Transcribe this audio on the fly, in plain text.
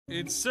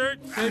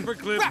Insert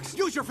paperclip. Rex,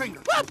 use your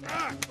finger.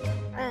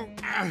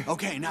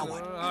 Okay, now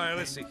what? All right,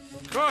 let's see.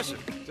 Caution,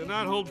 do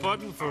not hold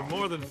button for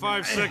more than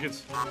 5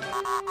 seconds.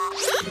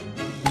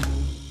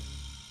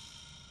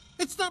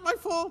 It's not my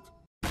fault.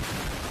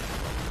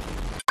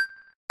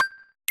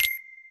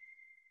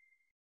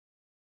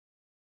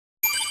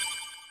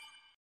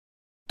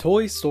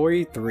 Toy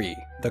Story 3.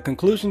 The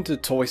conclusion to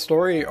Toy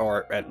Story,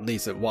 or at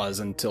least it was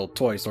until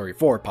Toy Story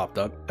 4 popped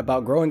up,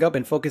 about growing up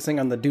and focusing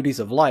on the duties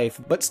of life,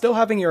 but still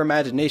having your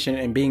imagination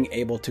and being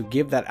able to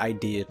give that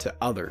idea to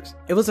others.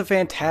 It was a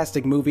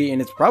fantastic movie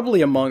and it's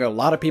probably among a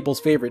lot of people's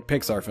favorite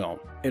Pixar film.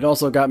 It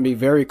also got me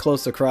very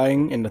close to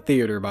crying in the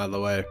theater, by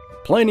the way.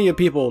 Plenty of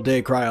people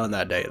did cry on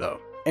that day though.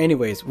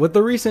 Anyways, with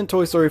the recent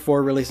Toy Story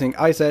 4 releasing,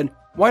 I said,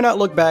 why not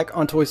look back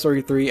on Toy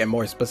Story 3 and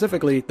more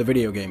specifically, the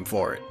video game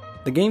for it.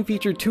 The game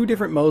featured 2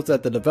 different modes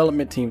that the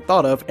development team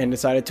thought of and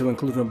decided to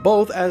include them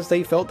both as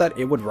they felt that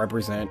it would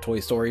represent Toy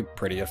Story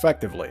pretty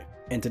effectively.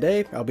 And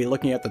today, I'll be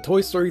looking at the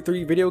Toy Story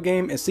 3 video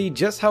game and see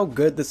just how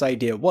good this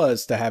idea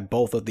was to have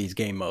both of these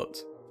game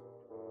modes.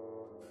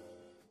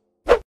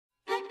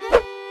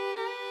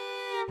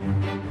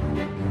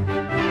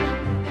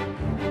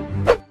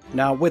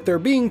 Now, with there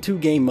being 2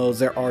 game modes,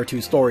 there are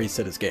 2 stories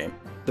to this game.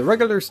 The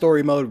regular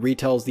story mode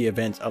retells the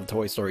events of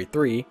Toy Story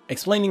 3,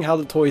 explaining how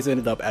the toys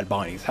ended up at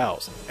Bonnie's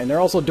house, and they're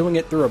also doing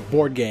it through a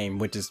board game,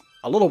 which is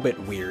a little bit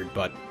weird,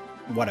 but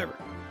whatever.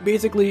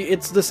 Basically,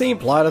 it's the same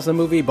plot as the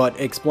movie, but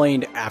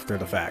explained after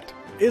the fact.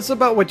 It's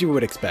about what you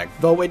would expect,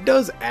 though it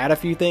does add a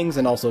few things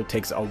and also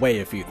takes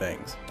away a few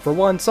things. For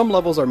one, some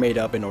levels are made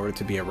up in order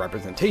to be a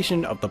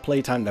representation of the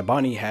playtime that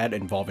Bonnie had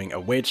involving a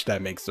witch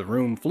that makes the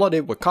room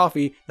flooded with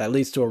coffee that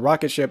leads to a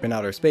rocket ship in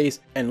outer space,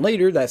 and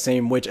later that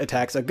same witch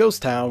attacks a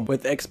ghost town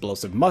with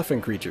explosive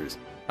muffin creatures.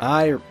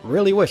 I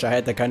really wish I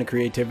had that kind of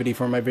creativity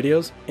for my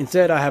videos.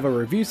 Instead, I have a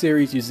review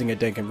series using a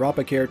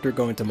Danganronpa character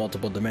going to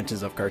multiple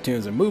dimensions of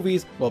cartoons and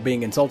movies while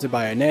being insulted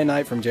by a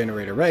nanite from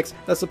Generator X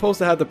that's supposed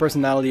to have the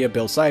personality of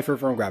Bill Cipher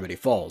from Gravity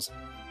Falls.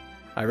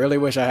 I really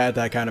wish I had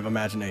that kind of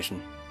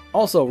imagination.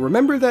 Also,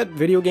 remember that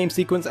video game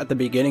sequence at the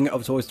beginning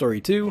of Toy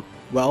Story 2?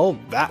 Well,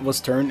 that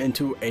was turned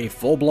into a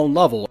full-blown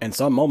level, and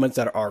some moments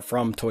that are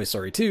from Toy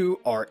Story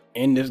 2 are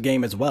in this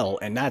game as well,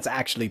 and that's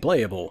actually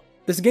playable.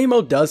 This game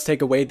mode does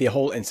take away the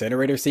whole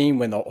incinerator scene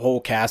when the whole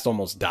cast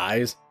almost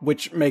dies,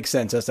 which makes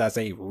sense as that's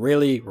a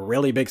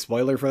really big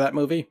spoiler for that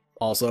movie.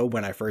 Also,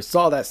 when I first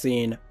saw that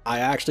scene, I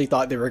actually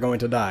thought they were going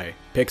to die.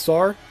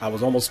 Pixar, I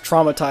was almost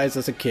traumatized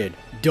as a kid.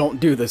 Don't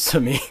do this to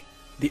me.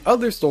 The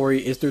other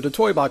story is through the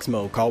toy box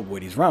mode called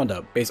Woody's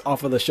Roundup, based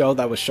off of the show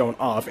that was shown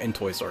off in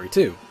Toy Story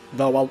 2,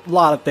 though a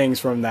lot of things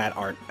from that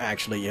aren't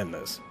actually in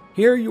this.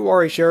 Here you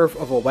are a sheriff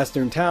of a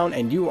western town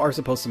and you are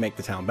supposed to make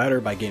the town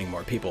better by getting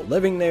more people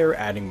living there,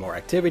 adding more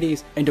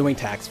activities, and doing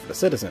tasks for the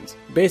citizens.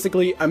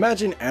 Basically,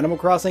 imagine Animal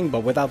Crossing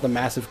but without the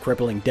massive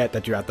crippling debt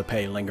that you have to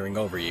pay lingering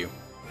over you.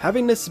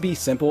 Having this be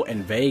simple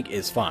and vague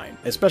is fine,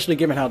 especially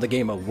given how the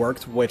game mode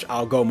works, which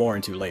I'll go more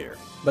into later.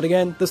 But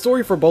again, the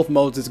story for both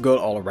modes is good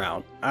all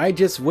around. I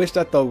just wish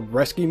that the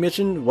rescue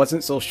mission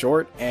wasn't so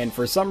short, and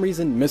for some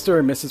reason Mr.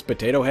 and Mrs.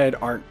 Potato Head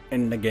aren't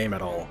in the game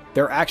at all.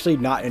 They're actually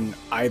not in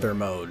either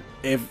mode.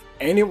 If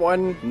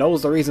anyone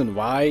knows the reason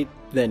why,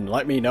 then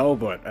let me know,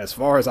 but as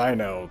far as I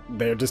know,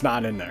 they're just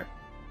not in there.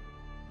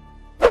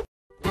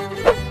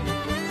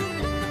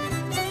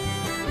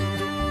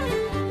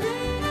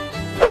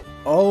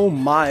 Oh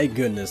my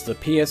goodness, the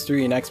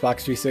PS3 and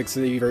Xbox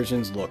 360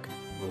 versions look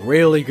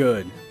really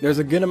good. There's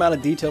a good amount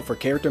of detail for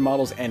character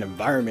models and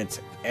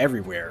environments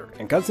everywhere,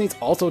 and cutscenes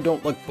also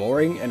don't look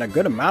boring, and a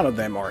good amount of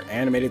them are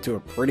animated to a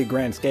pretty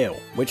grand scale,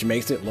 which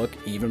makes it look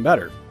even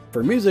better.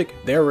 For music,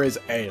 there is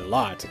a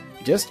lot.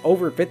 Just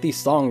over 50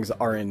 songs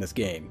are in this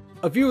game.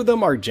 A few of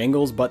them are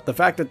jingles, but the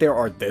fact that there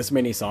are this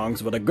many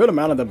songs with a good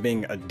amount of them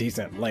being a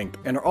decent length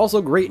and are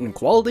also great in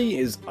quality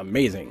is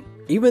amazing.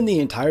 Even the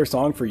entire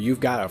song for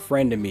You've Got a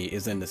Friend in Me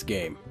is in this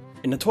game.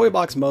 In the toy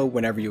box mode,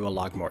 whenever you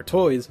unlock more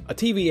toys, a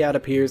TV ad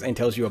appears and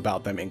tells you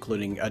about them,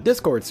 including a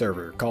Discord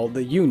server called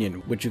The Union,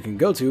 which you can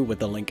go to with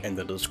the link in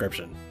the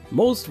description.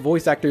 Most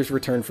voice actors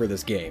return for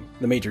this game,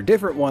 the major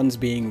different ones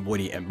being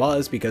Woody and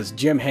Buzz, because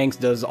Jim Hanks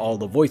does all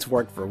the voice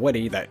work for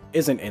Woody that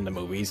isn't in the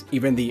movies,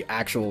 even the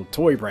actual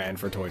toy brand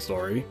for Toy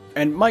Story.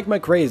 And Mike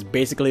McRae is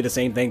basically the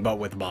same thing but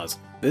with Buzz.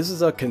 This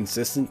is a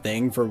consistent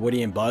thing for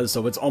Woody and Buzz,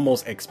 so it's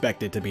almost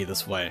expected to be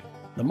this way.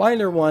 The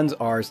minor ones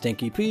are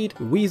Stinky Pete,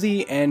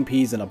 Wheezy, and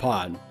Peas in a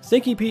Pod.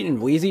 Stinky Pete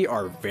and Wheezy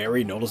are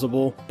very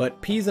noticeable,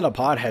 but Peas in a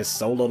Pod has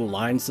so little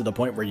lines to the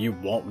point where you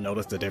won't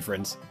notice the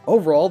difference.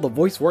 Overall, the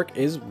voice work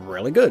is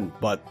really good,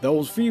 but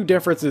those few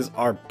differences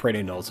are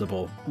pretty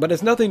noticeable. But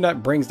it's nothing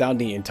that brings down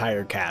the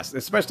entire cast,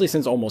 especially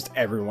since almost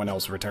everyone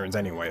else returns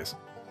anyways.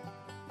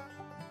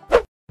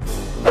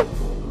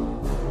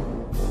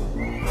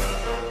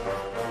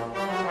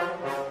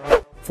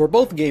 For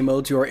both game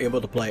modes, you are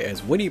able to play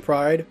as Woody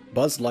Pride,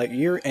 Buzz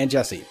Lightyear, and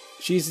Jessie.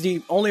 She's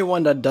the only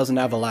one that doesn't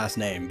have a last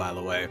name, by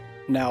the way.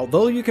 Now,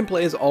 though you can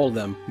play as all of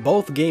them,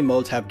 both game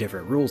modes have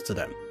different rules to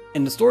them.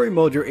 In the story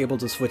mode, you're able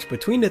to switch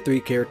between the 3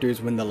 characters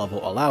when the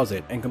level allows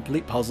it and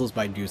complete puzzles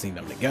by using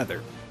them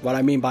together. What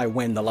I mean by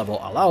when the level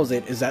allows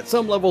it is that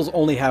some levels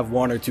only have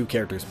 1 or 2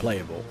 characters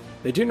playable.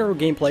 The general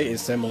gameplay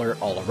is similar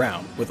all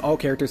around, with all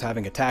characters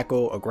having a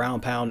tackle, a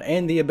ground pound,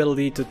 and the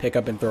ability to pick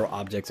up and throw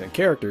objects and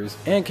characters,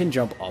 and can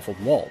jump off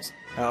of walls.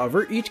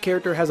 However, each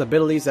character has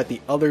abilities that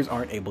the others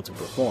aren't able to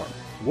perform.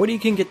 Woody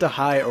can get to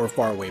high or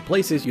far away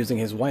places using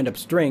his wind-up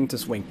string to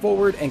swing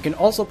forward and can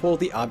also pull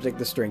the object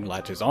the string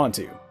latches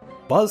onto.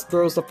 Buzz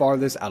throws the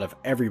farthest out of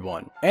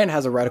everyone, and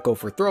has a reticle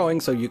for throwing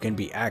so you can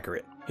be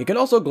accurate. He can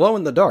also glow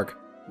in the dark.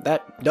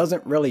 That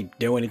doesn't really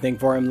do anything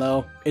for him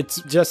though.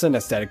 It's just an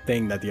aesthetic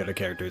thing that the other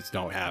characters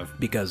don't have,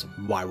 because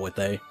why would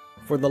they?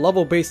 For the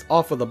level based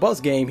off of the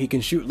Buzz game, he can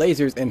shoot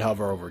lasers and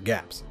hover over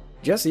gaps.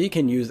 Jesse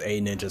can use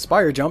a ninja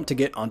spire jump to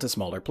get onto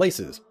smaller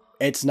places.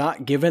 It's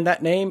not given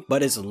that name,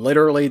 but it's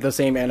literally the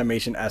same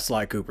animation as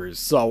Sly Cooper's,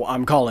 so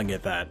I'm calling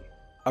it that.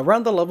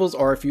 Around the levels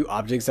are a few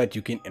objects that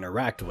you can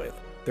interact with.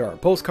 There are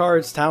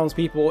postcards,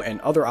 townspeople, and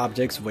other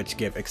objects which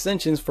give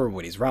extensions for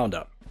Woody's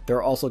roundup. There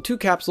are also 2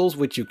 capsules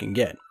which you can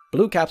get.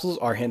 Blue capsules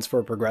are hints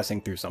for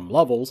progressing through some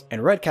levels,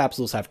 and red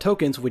capsules have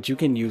tokens which you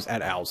can use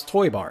at Al's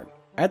Toy Barn.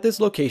 At this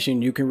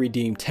location, you can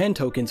redeem 10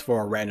 tokens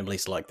for a randomly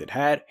selected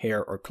hat,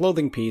 hair, or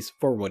clothing piece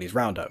for Woody's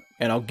roundup,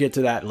 and I'll get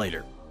to that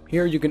later.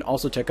 Here you can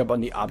also check up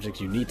on the objects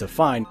you need to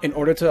find in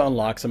order to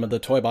unlock some of the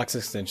toy box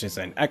extensions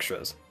and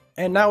extras.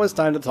 And now it's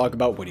time to talk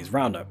about Woody's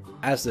roundup.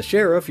 As the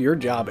sheriff, your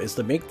job is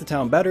to make the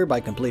town better by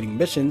completing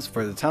missions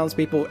for the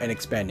townspeople and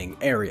expanding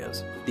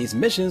areas. These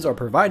missions are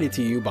provided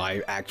to you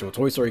by actual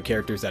Toy Story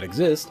characters that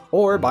exist,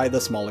 or by the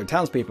smaller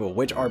townspeople,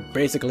 which are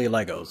basically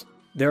Legos.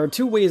 There are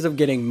 2 ways of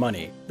getting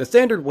money. The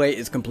standard way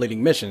is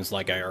completing missions,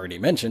 like I already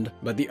mentioned,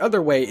 but the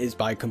other way is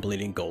by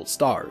completing gold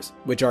stars,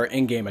 which are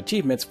in-game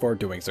achievements for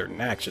doing certain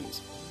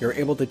actions. You're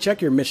able to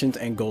check your missions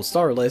and gold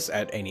star lists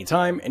at any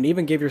time, and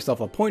even give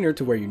yourself a pointer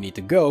to where you need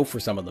to go for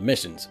some of the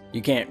missions.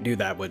 You can't do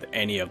that with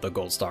any of the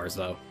gold stars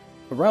though.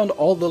 Around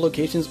all the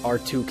locations are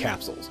 2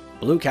 capsules.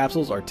 Blue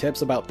capsules are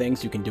tips about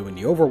things you can do in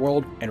the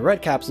overworld, and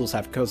red capsules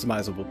have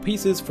customizable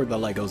pieces for the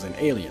Legos and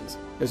aliens.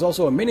 There's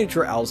also a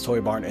miniature Al's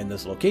Toy Barn in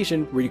this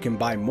location where you can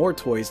buy more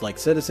toys like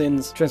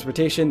citizens,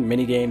 transportation,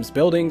 minigames,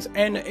 buildings,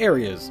 and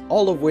areas,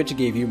 all of which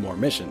gave you more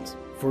missions.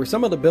 For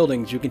some of the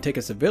buildings, you can take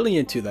a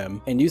civilian to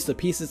them and use the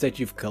pieces that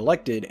you've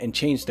collected and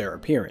change their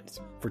appearance.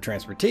 For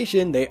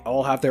transportation, they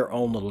all have their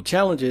own little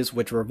challenges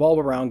which revolve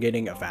around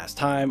getting a fast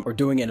time or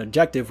doing an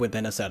objective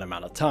within a set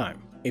amount of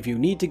time. If you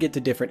need to get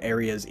to different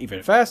areas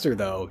even faster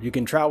though, you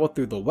can travel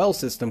through the well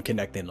system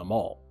connecting them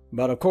all.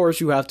 But of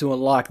course you have to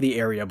unlock the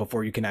area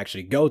before you can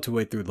actually go to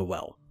it through the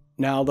well.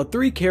 Now, the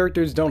 3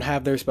 characters don't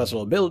have their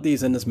special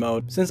abilities in this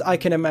mode, since I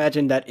can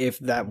imagine that if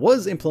that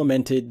was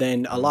implemented,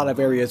 then a lot of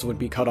areas would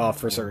be cut off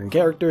for certain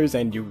characters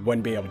and you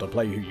wouldn't be able to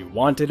play who you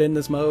wanted in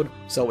this mode.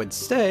 So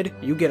instead,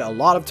 you get a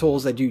lot of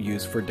tools that you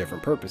use for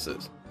different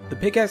purposes. The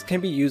pickaxe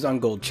can be used on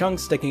gold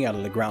chunks sticking out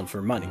of the ground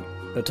for money.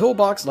 The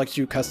toolbox lets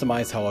you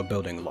customize how a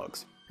building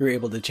looks. You're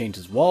able to change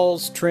its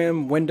walls,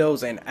 trim,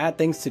 windows, and add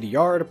things to the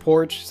yard,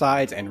 porch,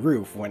 sides, and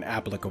roof when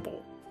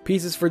applicable.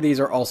 Pieces for these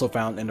are also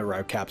found in the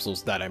red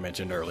capsules that I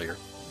mentioned earlier.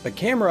 The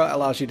camera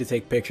allows you to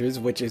take pictures,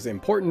 which is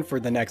important for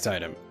the next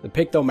item, the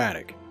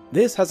Pictomatic.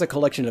 This has a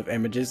collection of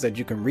images that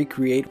you can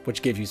recreate,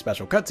 which gives you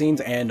special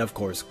cutscenes and of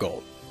course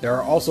gold. There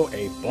are also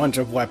a bunch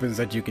of weapons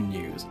that you can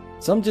use.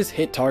 Some just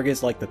hit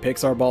targets like the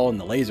Pixar ball and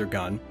the laser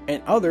gun,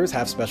 and others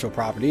have special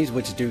properties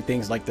which do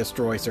things like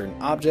destroy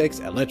certain objects,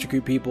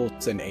 electrocute people,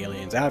 send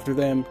aliens after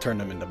them, turn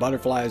them into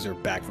butterflies or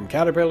back from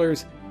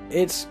caterpillars.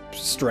 It's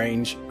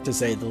strange, to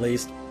say the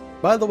least.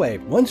 By the way,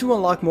 once you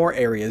unlock more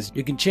areas,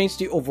 you can change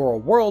the overall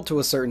world to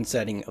a certain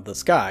setting of the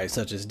sky,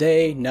 such as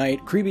day,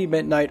 night, creepy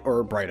midnight,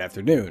 or bright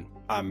afternoon.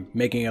 I'm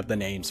making up the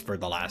names for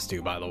the last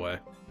 2, by the way.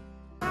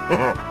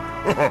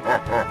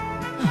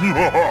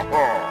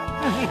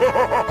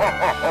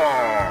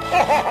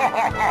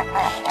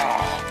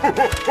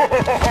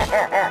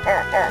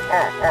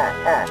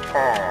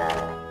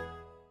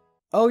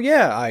 Oh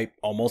yeah, I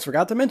almost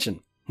forgot to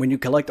mention. When you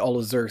collect all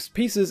of Zurg's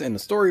pieces in the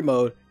story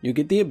mode, you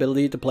get the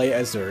ability to play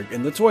as Zurg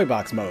in the Toy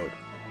Box mode,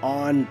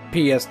 on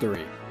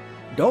PS3.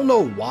 Don't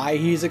know why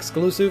he's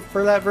exclusive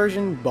for that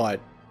version, but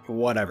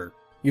whatever.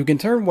 You can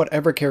turn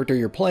whatever character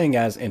you're playing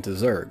as into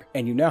Zurg,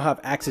 and you now have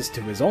access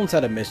to his own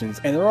set of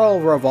missions, and they're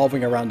all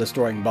revolving around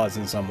destroying Buzz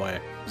in some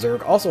way.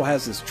 Zurg also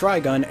has his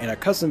Trigun and a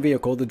custom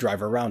vehicle to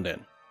drive around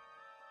in.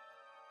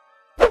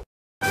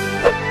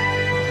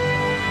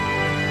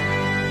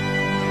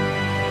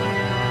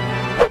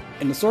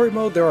 In the story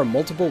mode, there are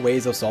multiple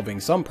ways of solving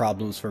some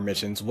problems for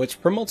missions,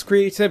 which promotes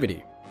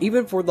creativity.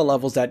 Even for the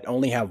levels that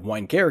only have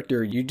one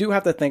character, you do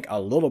have to think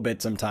a little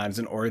bit sometimes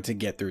in order to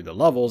get through the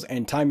levels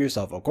and time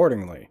yourself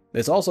accordingly.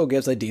 This also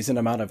gives a decent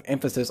amount of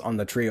emphasis on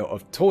the trio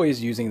of toys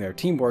using their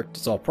teamwork to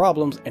solve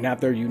problems and have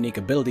their unique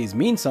abilities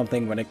mean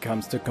something when it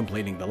comes to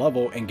completing the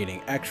level and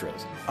getting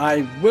extras.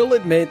 I will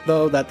admit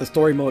though that the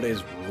story mode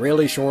is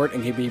really short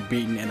and can be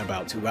beaten in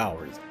about 2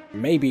 hours.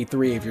 Maybe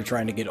 3 if you're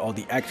trying to get all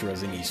the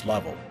extras in each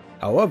level.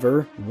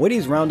 However,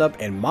 Woody's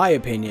Roundup, in my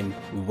opinion,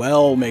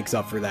 well makes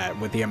up for that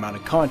with the amount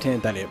of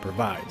content that it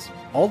provides.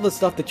 All the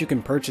stuff that you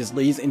can purchase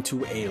leads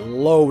into a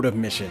load of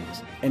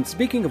missions. And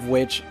speaking of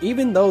which,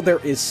 even though there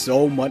is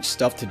so much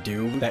stuff to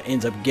do that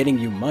ends up getting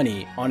you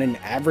money, on an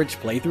average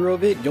playthrough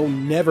of it, you'll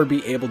never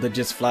be able to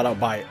just flat out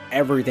buy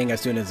everything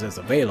as soon as it's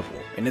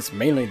available. And it's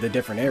mainly the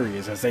different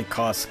areas as they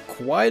cost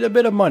quite a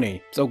bit of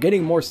money, so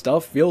getting more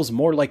stuff feels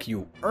more like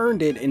you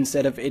earned it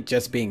instead of it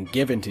just being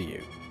given to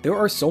you. There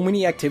are so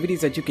many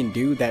activities that you can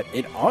do that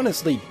it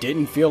honestly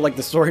didn't feel like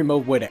the story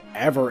mode would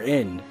ever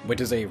end, which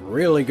is a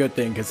really good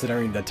thing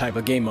considering the type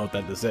of game mode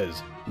that this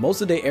is.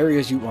 Most of the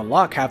areas you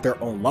unlock have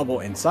their own level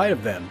inside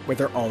of them, with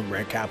their own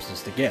red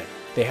capsules to get.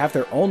 They have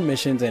their own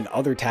missions and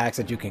other tasks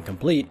that you can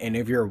complete, and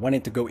if you're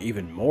wanting to go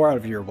even more out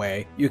of your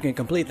way, you can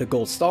complete the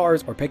gold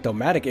stars or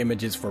pictomatic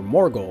images for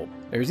more gold.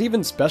 There's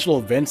even special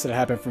events that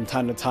happen from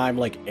time to time,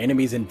 like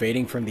enemies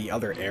invading from the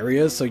other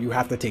areas, so you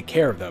have to take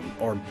care of them,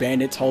 or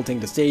bandits halting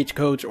the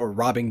stagecoach or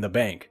robbing the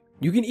bank.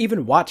 You can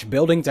even watch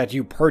buildings that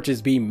you purchase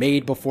be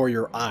made before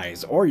your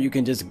eyes, or you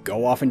can just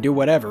go off and do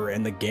whatever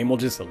and the game will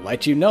just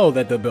let you know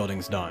that the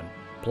building's done.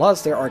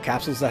 Plus, there are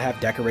capsules that have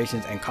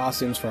decorations and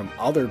costumes from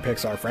other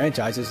Pixar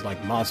franchises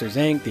like Monsters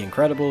Inc., The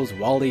Incredibles,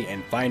 WALL-E,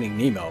 and Finding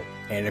Nemo.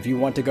 And if you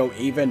want to go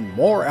even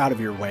more out of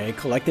your way,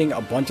 collecting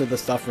a bunch of the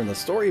stuff from the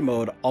story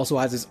mode also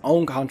has its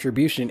own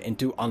contribution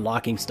into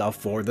unlocking stuff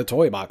for the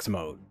toy box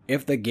mode.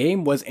 If the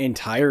game was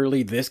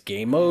entirely this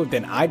game mode,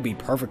 then I'd be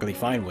perfectly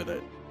fine with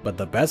it. But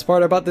the best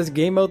part about this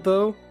game mode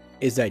though,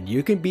 is that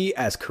you can be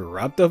as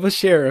corrupt of a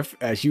sheriff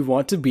as you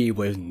want to be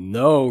with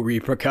no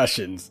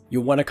repercussions.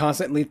 You want to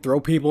constantly throw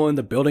people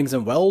into buildings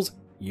and wells?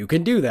 You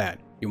can do that.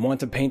 You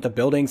want to paint the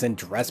buildings and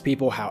dress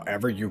people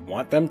however you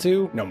want them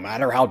to, no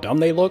matter how dumb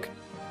they look?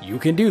 You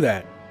can do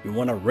that. You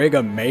want to rig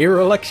a mayor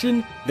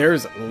election?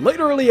 There's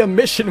literally a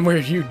mission where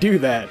you do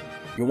that.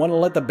 You want to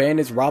let the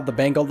bandits rob the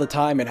bank all the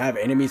time and have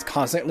enemies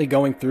constantly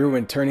going through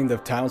and turning the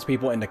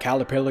townspeople into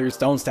caterpillars,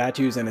 stone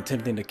statues, and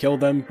attempting to kill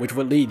them, which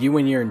would lead you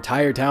and your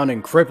entire town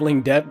in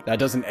crippling debt that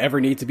doesn't ever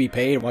need to be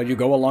paid while you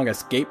go along a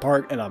skate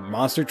park in a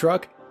monster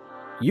truck?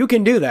 You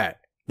can do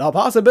that. The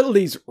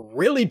possibilities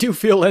really do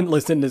feel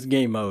endless in this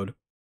game mode.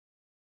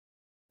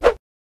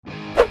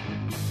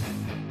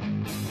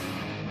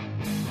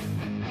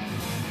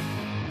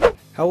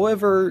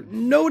 However,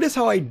 notice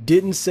how I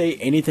didn't say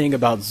anything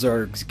about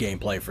Zurg's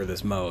gameplay for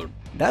this mode.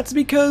 That's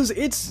because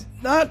it's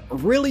not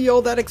really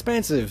all that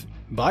expansive.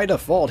 By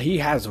default, he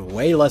has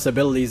way less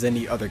abilities than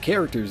the other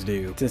characters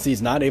do, since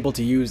he's not able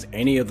to use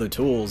any of the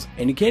tools,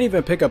 and he can't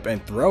even pick up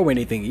and throw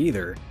anything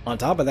either. On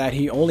top of that,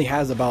 he only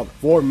has about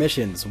 4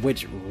 missions,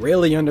 which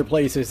really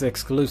underplays his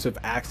exclusive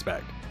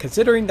aspect.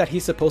 Considering that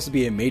he's supposed to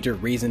be a major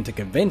reason to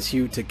convince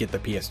you to get the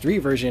PS3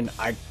 version,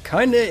 I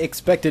kinda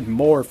expected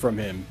more from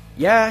him.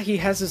 Yeah, he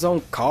has his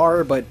own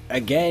car, but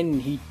again,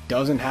 he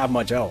doesn't have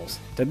much else.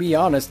 To be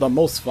honest, the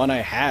most fun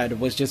I had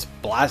was just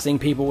blasting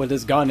people with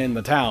his gun in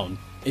the town.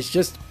 It's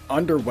just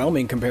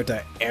underwhelming compared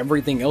to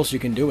everything else you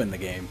can do in the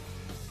game.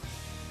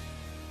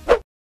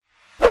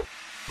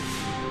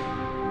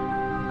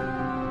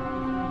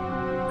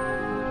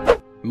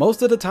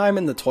 Most of the time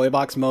in the toy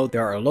box mode,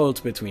 there are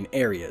loads between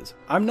areas.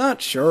 I'm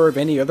not sure if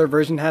any other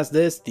version has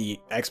this, the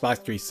Xbox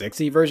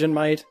 360 version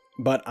might.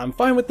 But I'm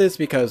fine with this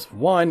because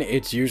 1,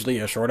 it's usually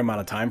a short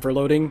amount of time for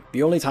loading.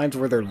 The only times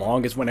where they're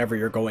long is whenever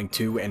you're going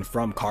to and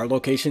from car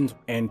locations.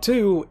 And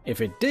 2, if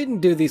it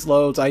didn't do these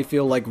loads, I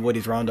feel like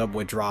Woody's Roundup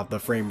would drop the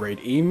frame rate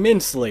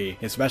immensely,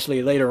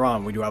 especially later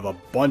on when you have a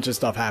bunch of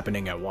stuff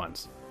happening at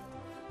once.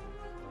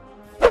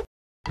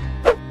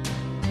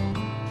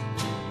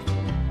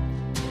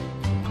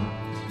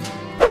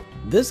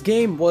 This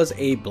game was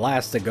a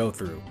blast to go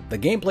through. The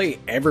gameplay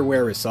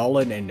everywhere is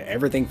solid and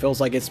everything feels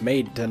like it's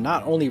made to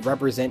not only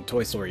represent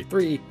Toy Story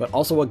 3, but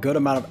also a good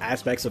amount of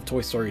aspects of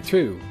Toy Story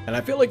 2. And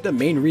I feel like the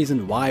main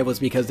reason why was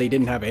because they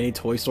didn't have any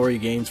Toy Story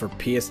games for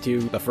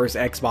PS2, the first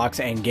Xbox,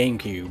 and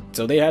GameCube,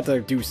 so they had to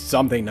do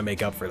something to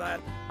make up for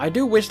that. I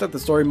do wish that the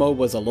story mode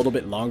was a little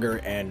bit longer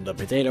and the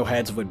potato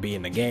heads would be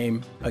in the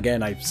game.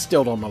 Again, I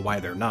still don't know why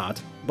they're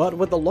not. But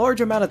with the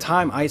large amount of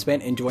time I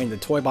spent enjoying the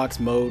toy box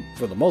mode,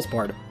 for the most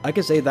part, I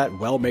can say that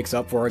well makes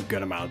up for a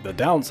good amount of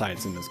the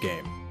downsides in this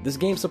game. This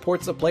game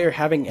supports the player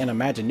having an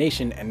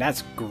imagination, and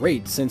that's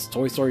great since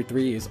Toy Story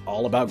 3 is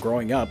all about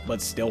growing up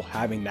but still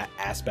having that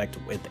aspect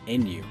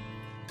within you.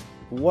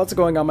 What's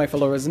going on, my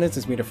fellow residents?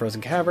 It's me,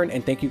 TheFrozenCavern,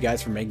 and thank you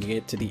guys for making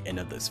it to the end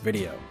of this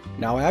video.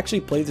 Now, I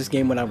actually played this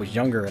game when I was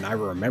younger, and I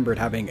remembered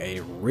having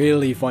a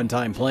really fun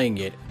time playing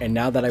it, and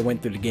now that I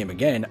went through the game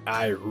again,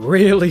 I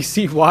really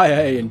see why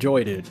I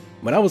enjoyed it.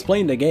 When I was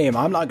playing the game,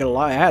 I'm not gonna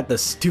lie, I had the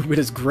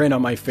stupidest grin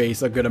on my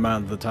face a good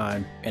amount of the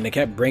time, and it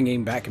kept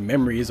bringing back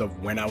memories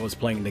of when I was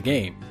playing the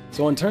game.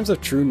 So in terms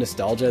of true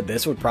nostalgia,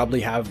 this would probably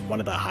have one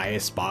of the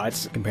highest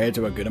spots compared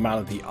to a good amount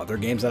of the other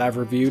games that I've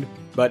reviewed.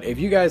 But if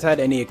you guys had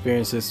any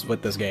experiences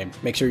with this game,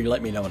 make sure you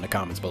let me know in the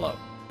comments below.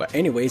 But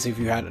anyways, if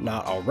you had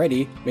not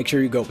already, make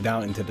sure you go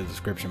down into the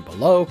description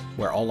below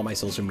where all of my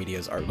social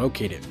medias are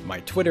located.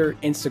 My Twitter,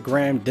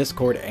 Instagram,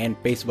 Discord, and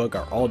Facebook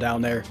are all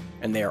down there,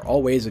 and they are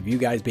all ways of you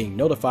guys being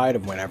notified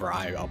of whenever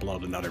I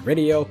upload another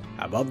video,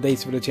 have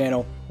updates for the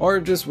channel, or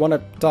just want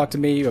to talk to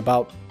me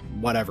about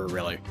whatever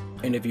really.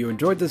 And if you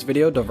enjoyed this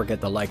video, don't forget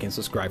to like and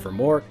subscribe for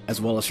more,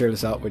 as well as share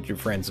this out with your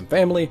friends and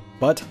family.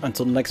 But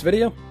until the next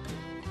video,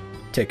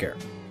 take care.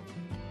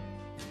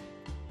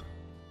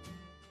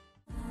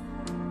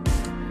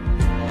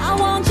 I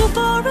want you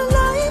for